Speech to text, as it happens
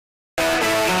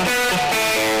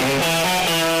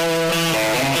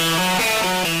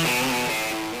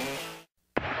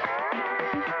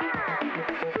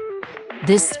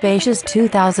This spacious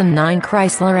 2009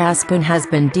 Chrysler Aspen has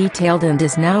been detailed and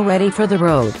is now ready for the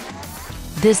road.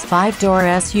 This 5-door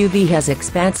SUV has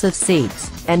expansive seats,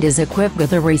 and is equipped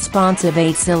with a responsive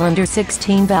 8-cylinder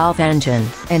 16-valve engine,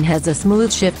 and has a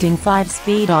smooth shifting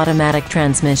 5-speed automatic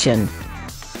transmission.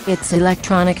 Its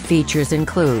electronic features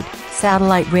include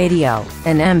satellite radio,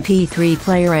 an MP3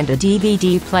 player and a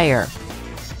DVD player.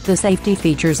 The safety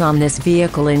features on this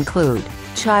vehicle include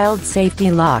child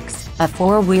safety locks, a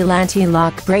 4-wheel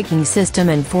anti-lock braking system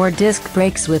and 4-disc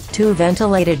brakes with 2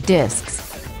 ventilated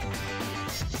discs.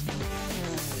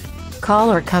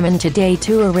 Call or come in today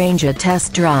to arrange a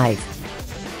test drive.